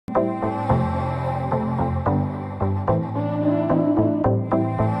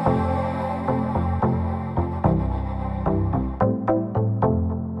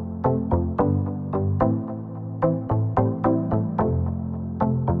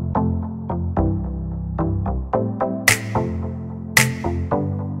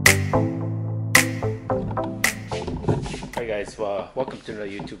guys, welcome to another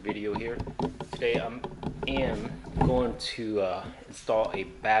YouTube video here. Today I am going to install a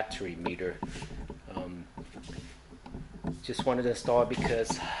battery meter. Just wanted to install it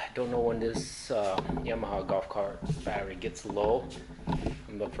because I don't know when this Yamaha golf cart battery gets low.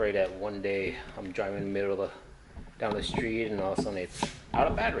 I'm afraid that one day I'm driving in the middle of down the street and all of a sudden it's out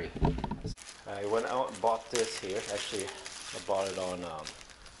of battery. I went out and bought this here. Actually, I bought it on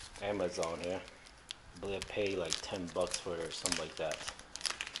Amazon here. I believe I paid like 10 bucks for it or something like that.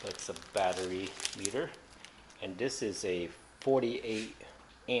 But it's a battery meter, and this is a 48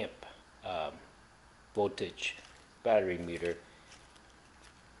 amp voltage battery meter,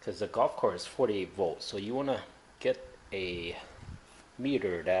 because the golf cart is 48 volts. So you want to get a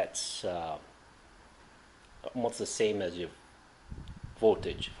meter that's almost the same as your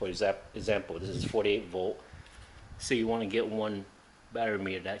voltage. For example, this is 48 volt. So you want to get one battery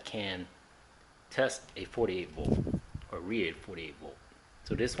meter that can test a 48 volt or read 48 volt.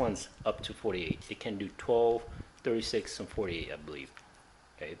 So this one's up to 48. It can do 12, 36, and 48, I believe.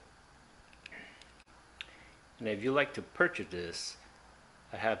 Okay. And if you like to purchase this,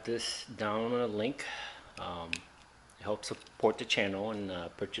 I have this down on a link. It helps support the channel, and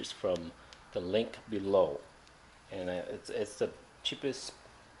purchase from the link below. And it's the cheapest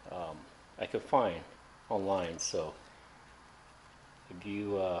I could find online. So if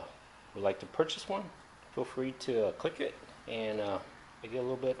you would like to purchase one, feel free to click it, and get a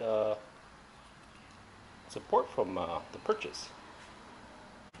little bit support from the purchase.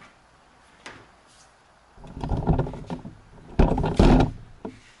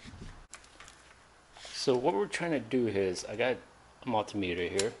 So what we're trying to do is, I got a multimeter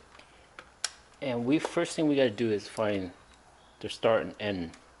here, and first thing we got to do is find the start and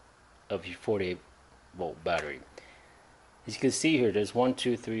end of your 48 volt battery. As you can see here, there's 1,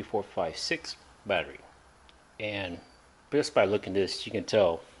 2, 3, 4, 5, 6 battery, and just by looking at this, you can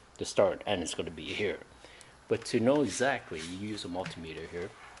tell the start and end is going to be here. But to know exactly, you use a multimeter here.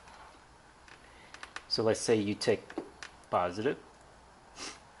 So let's say you take positive,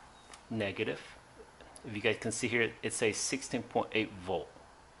 negative. If you guys can see here, it says 16.8 volt.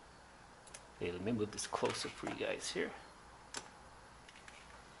 Okay, let me move this closer for you guys here.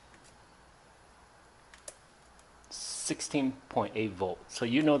 16.8 volts. So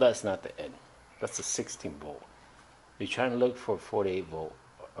you know that's not the end. That's a 16 volt. You're trying to look for 48 volt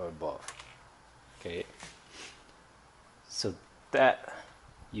or above. Okay. So that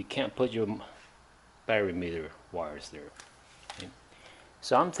you can't put your battery meter wires there. Okay.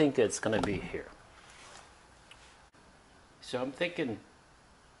 So I'm thinking it's gonna be here. So I'm thinking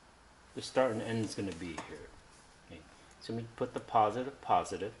the start and end is gonna be here. Okay. So we put the positive,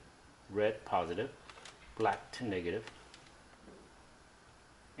 positive, red, positive, black to negative.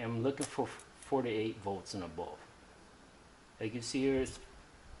 And I'm looking for 48 volts and above. Like you can see here,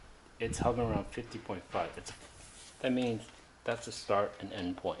 it's hovering around 50.5. That means that's the start and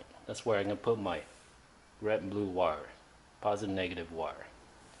end point. That's where I'm going to put my red and blue wire, positive negative wire.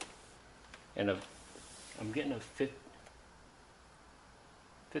 And I'm getting a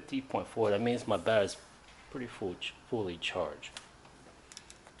 50.4. That means my battery's pretty fully charged.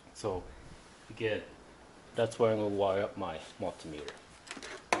 So again, that's where I'm going to wire up my multimeter.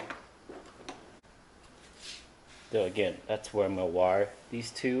 So again, that's where I'm going to wire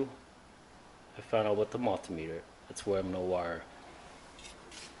these two. I found out with the multimeter. That's where I'm going to wire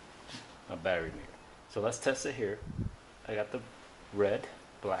my battery meter. So let's test it here. I got the red,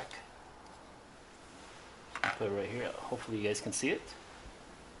 black. I'll put it right here. Hopefully you guys can see it.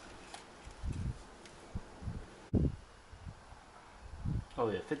 Oh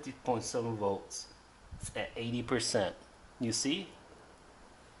yeah, 50.7 volts. It's at 80%. You see?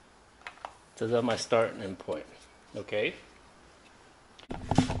 So that's my start and end point. Okay.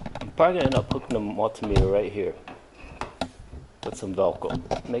 I'm probably gonna end up hooking the multimeter right here with some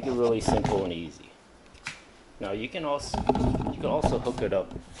Velcro. Make it really simple and easy. Now you can also hook it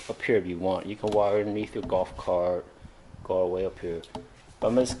up here if you want. You can wire it underneath your golf cart, go all the way up here. But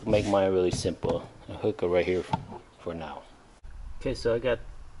I'm just gonna make mine really simple and hook it right here for now. Okay, so I got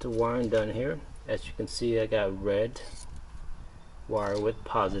the wiring done here. As you can see, I got red wire with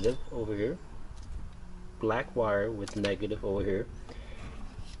positive over here, black wire with negative over here,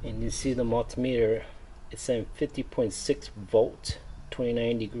 and you see the multimeter, it's saying 50.6 volt,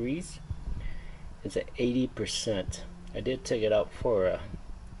 29 degrees. It's at 80%. I did take it out for a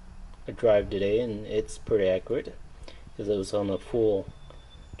drive today, and it's pretty accurate because it was on a full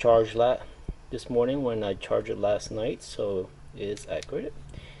charge this morning when I charged it last night, so it is accurate.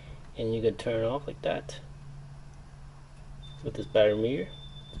 And you can turn it off like that with this battery meter.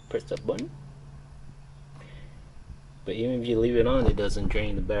 Press that button. But even if you leave it on, it doesn't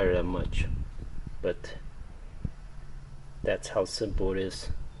drain the battery that much. But that's how simple it is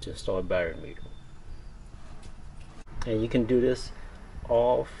to install a battery meter. And you can do this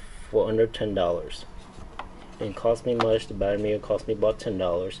all for under $10. It didn't cost me much. The battery meter cost me about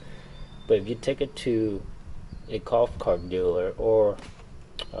 $10. But if you take it to a golf cart dealer or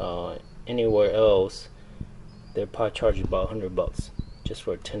anywhere else, they'll probably charge you about $100 just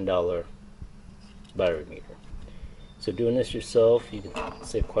for a $10 battery meter. So doing this yourself, you can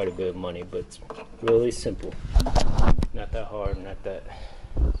save quite a bit of money, but it's really simple. Not that hard, not that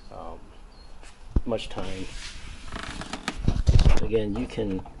much time. Again, you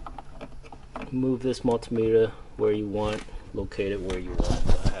can move this multimeter where you want, locate it where you want.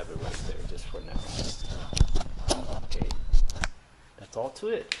 I have it right there just for now. Okay, that's all to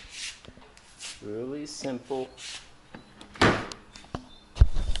it. Really simple.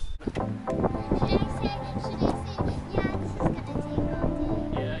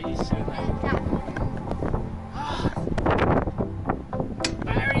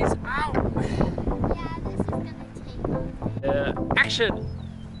 Action!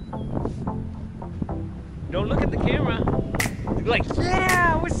 Don't look at the camera. You're like,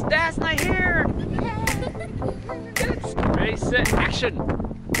 yeah, what's Dad's not here? Ready, set, action!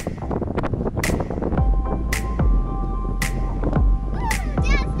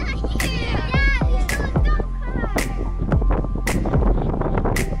 Dad's not here. Yeah, don't cry.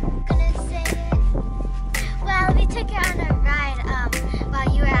 Gonna say, well, we took you on a ride while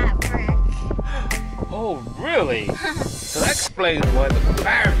you were at work. Oh, really? So that explains why the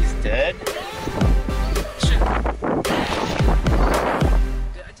battery's dead.